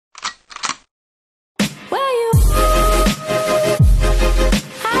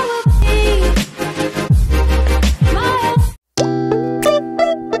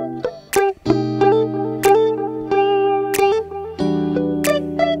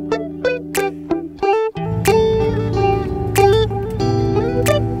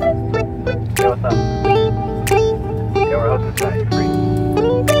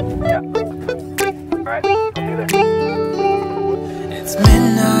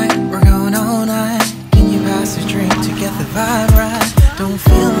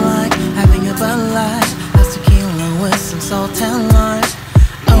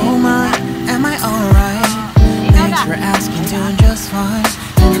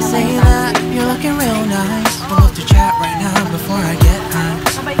say that you're looking real nice. We'll love to chat right now before I get high.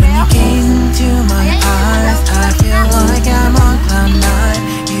 When you gaze into my eyes, I feel like I'm on cloud nine.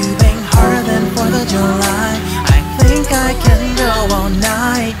 You bang harder than 4th of July. I think I can go all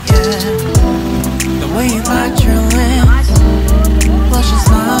night, yeah. The way you bite your lips, blush and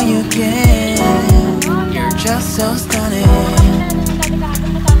smile you give, you're just so stunning.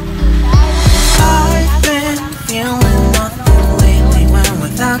 I've been feeling nothing lately when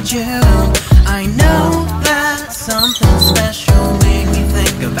without you. I know that something special made me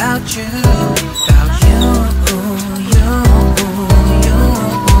think about you. About you, you,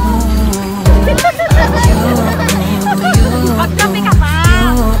 Magkape ka pa!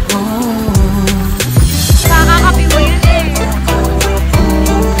 Nakakapi mo yun eh!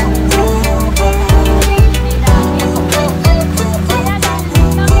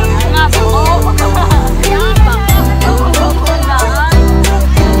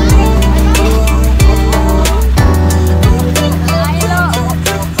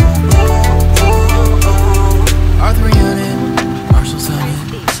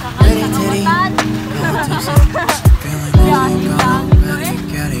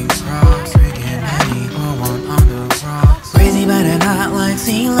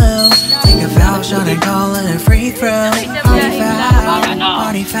 Take a foul shot and call it a free throw.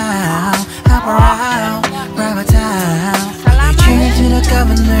 Party foul, hop around, grab a towel. We cheer to the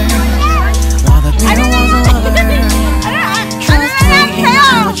governor while the beer was a lover. Trust me,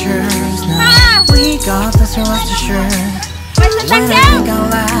 amateurs now. We got this, so rest assured. When I think out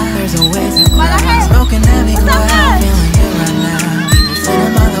loud, there's always a crowd smoking heavy cloud, feeling good right now.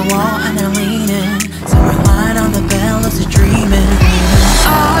 Sitting by the wall and they're leaning. Summer light on the bell, lucid dreaming.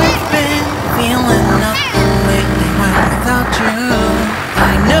 I've been feeling nothing lately when without you.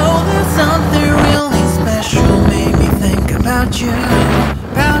 I know that something really special made me think about you.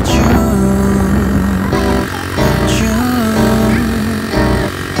 About you. About you.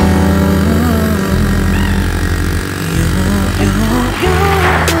 You.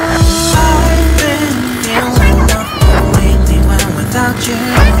 I've been feeling nothing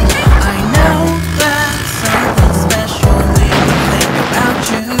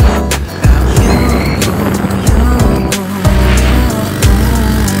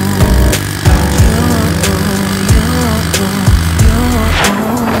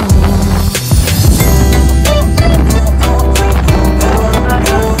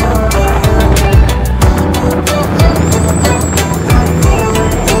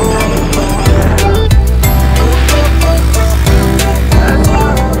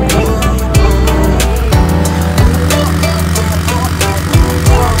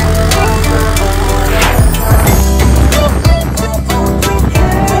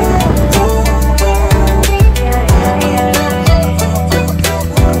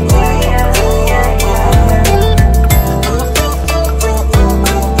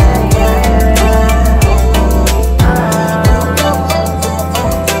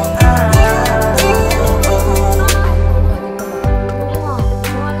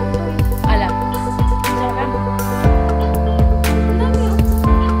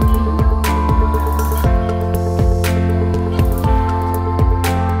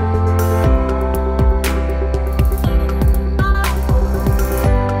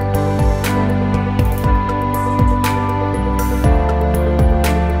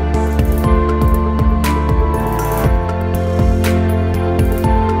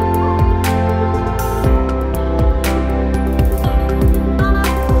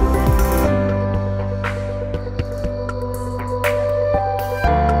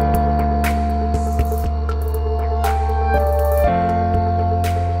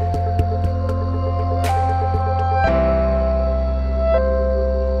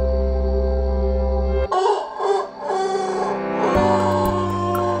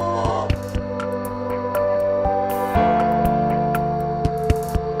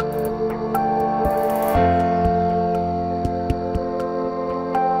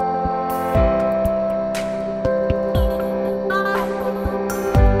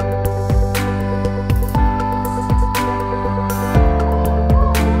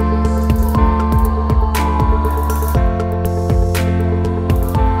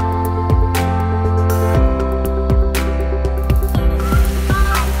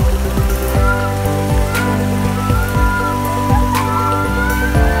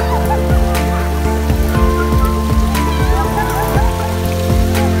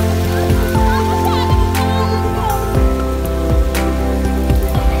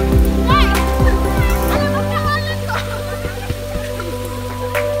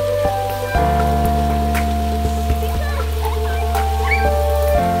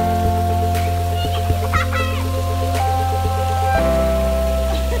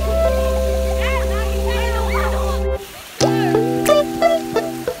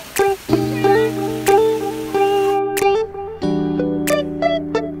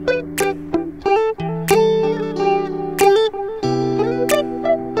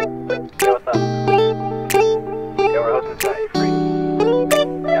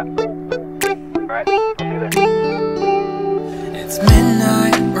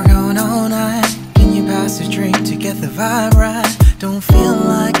midnight, we're going all night. Can you pass a drink to get the vibe right? Don't feel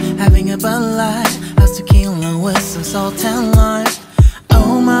like having a Bud Light. How's tequila with some salt and lime?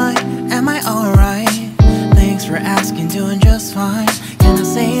 Oh my, am I alright? Thanks for asking, doing just fine. Can I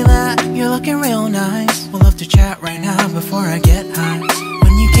say that you're looking real nice? We'll love to chat right now before I get high.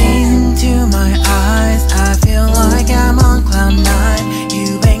 When you gaze into my eyes, I feel like I'm on cloud nine.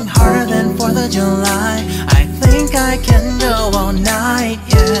 You bang harder than 4th of July. I think I can go all night,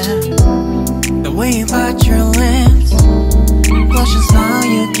 yeah. The way you bite your lips, blush and smile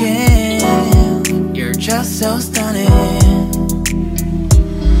you give, you're just so stunning.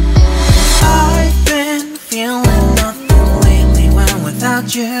 I've been feeling nothing lately when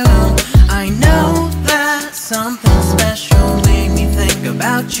without you. I know that something special made me think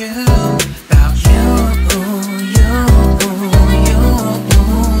about you. About you, you, you.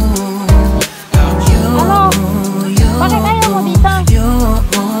 About you, you, Bakit ayaw mo dito? you.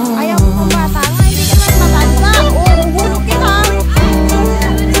 Ayaw mo pumasa. Hindi ka man matanda. Oo, hulog kita.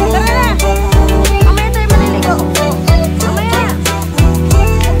 Tara na. Mamaya tayo maliligo. Mamaya.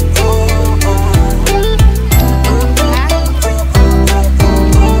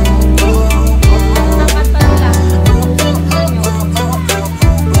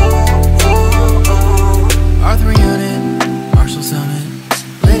 Arthur Unit, Marshall Summit,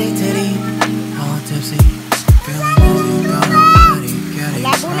 Liddy Titty, all tipsy. Feeling dizzy, gone all nutty, getting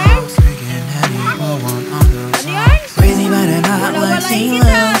cross, making heavy, pour one on the rocks. Crazy but I'm not like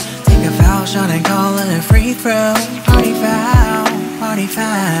CeeLo. Take a foul shot and call it a free throw. Party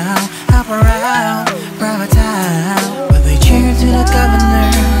foul, help her out, grab a towel. But they cheered to the governor,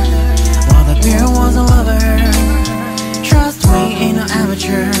 while the beer was a lover. Trust me, ain't no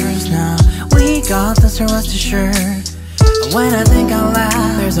amateurs now. We got this, so rest assured. When I think out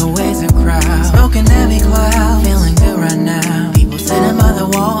loud, there's always a crowd. Smoking heavy cloud, feeling good right now. People sitting by the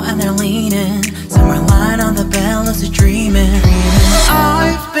wall and they're leaning. Some are lying on the bed, lucid dreaming.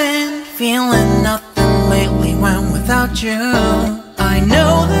 I've been feeling nothing lately when without you. I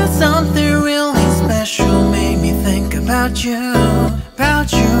know that something really special made me think about you.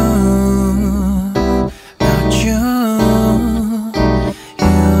 About you, about you.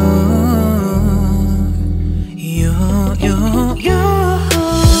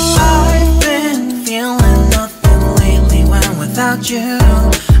 I've been feeling nothing lately when without you.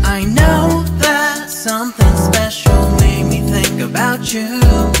 I know that something special made me think about you.